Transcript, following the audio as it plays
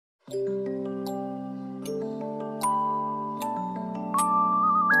Hey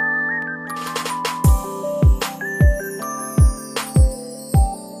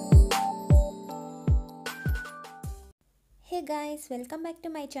guys, welcome back to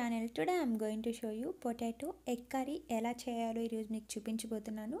my channel. Today I am going to show you potato egg curry ఎలా చేయాలో ఈ రోజు మీకు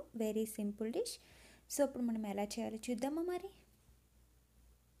చూపించబోతున్నాను. Very simple dish. సో ఇప్పుడు మనం ఎలా చేయాలో చూద్దామా మరి.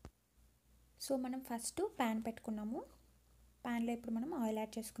 సో మనం ఫస్ట్ పాన్ పెట్టుకున్నాము. పాన్ లో ఇప్పుడు మనం ఆయిల్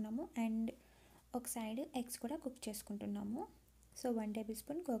యాడ్ చేసుకున్నాము అండ్ ఒక సైడ్ ఎగ్స్ కూడా కుక్ చేసుకుంటున్నాము. So 1 table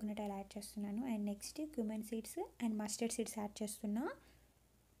spoon coconut oil add చేస్తున్నాను and next cumin seeds and mustard seeds add చేస్తున్నా.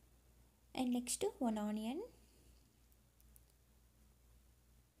 And next 1 onion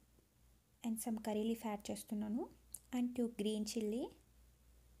and some curry leaf add చేస్తున్నాను and 2 green chilli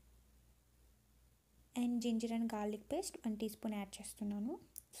and ginger and garlic paste 1 teaspoon add చేస్తున్నాను.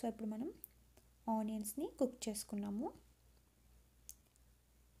 So ఇప్పుడు మనం onions ని cook చేసుకున్నాము.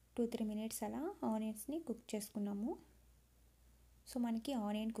 2-3 minutes అలా onions ని cook చేసుకున్నాము. సో మనకి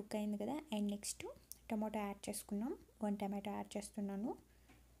ఆనియన్ కుక్ అయింది కదా అండ్ నెక్స్ట్ టమాటో యాడ్ చేసుకున్నాం. 1 టమాటో యాడ్ చేస్తున్నాను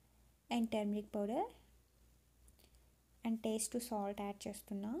and turmeric powder and taste salt add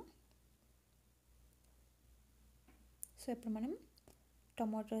చేస్తున్నా. సో ఇప్పుడు మనం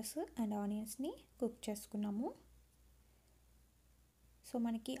టొమాటోస్ అండ్ ఆనియన్స్ని కుక్ చేసుకున్నాము. సో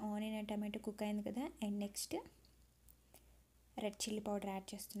మనకి ఆనియన్ అండ్ టమాటో కుక్ అయింది కదా and next red chilli powder add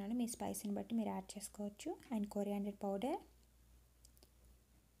చేస్తున్నాను. మీ స్పైసీని బట్టి మీరు యాడ్ చేసుకోవచ్చు and coriander powder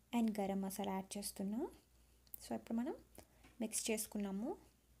and garam masala add చేస్తున్నా. సో ఇప్పుడు మనం మిక్స్ చేసుకున్నాము.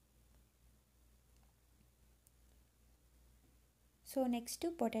 సో నెక్స్ట్ టూ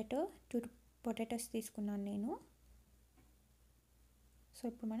పొటాటోస్ తీసుకున్నాను నేను. సో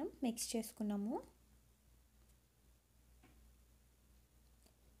ఇప్పుడు మనం మిక్స్ చేసుకున్నాము.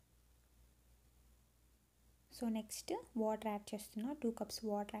 సో నెక్స్ట్ వాటర్ యాడ్ చేస్తున్నా. 2 కప్స్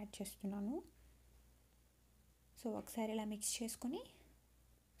వాటర్ యాడ్ చేస్తున్నాను. సో ఒకసారి ఇలా మిక్స్ చేసుకొని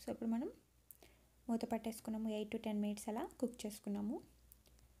సో ఇప్పుడు మనం మూత పట్టేసుకున్నాము. 8 to 10 మినిట్స్ అలా కుక్ చేసుకున్నాము.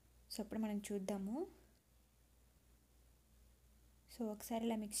 సో ఇప్పుడు మనం చూద్దాము. సో ఒకసారి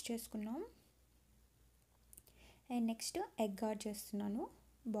ఇలా మిక్స్ చేసుకున్నాం అండ్ నెక్స్ట్ ఎగ్ యాడ్ చేస్తున్నాను.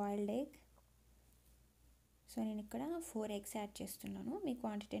 Boiled egg. సో నేను ఇక్కడ 4 ఎగ్స్ యాడ్ చేస్తున్నాను. మీ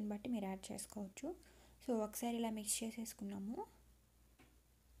క్వాంటిటీని బట్టి మీరు యాడ్ చేసుకోవచ్చు. సో ఒకసారి ఇలా మిక్స్ చేసేసుకున్నాము.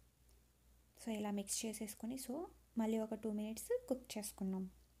 సో ఇలా మిక్స్ చేసేసుకొని సో మళ్ళీ ఒక 2 మినిట్స్ కుక్ చేసుకున్నాం.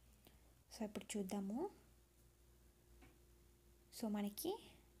 సో ఇప్పుడు చూద్దాము. సో మనకి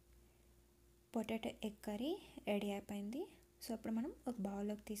పొటాటో ఎగ్ కర్రీ రెడీ అయిపోయింది. సో ఇప్పుడు మనం ఒక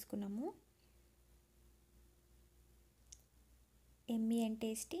బౌల్లోకి తీసుకున్నాము. Emmy and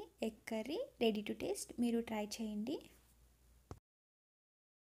tasty egg curry ready to taste. మీరు ట్రై చేయండి.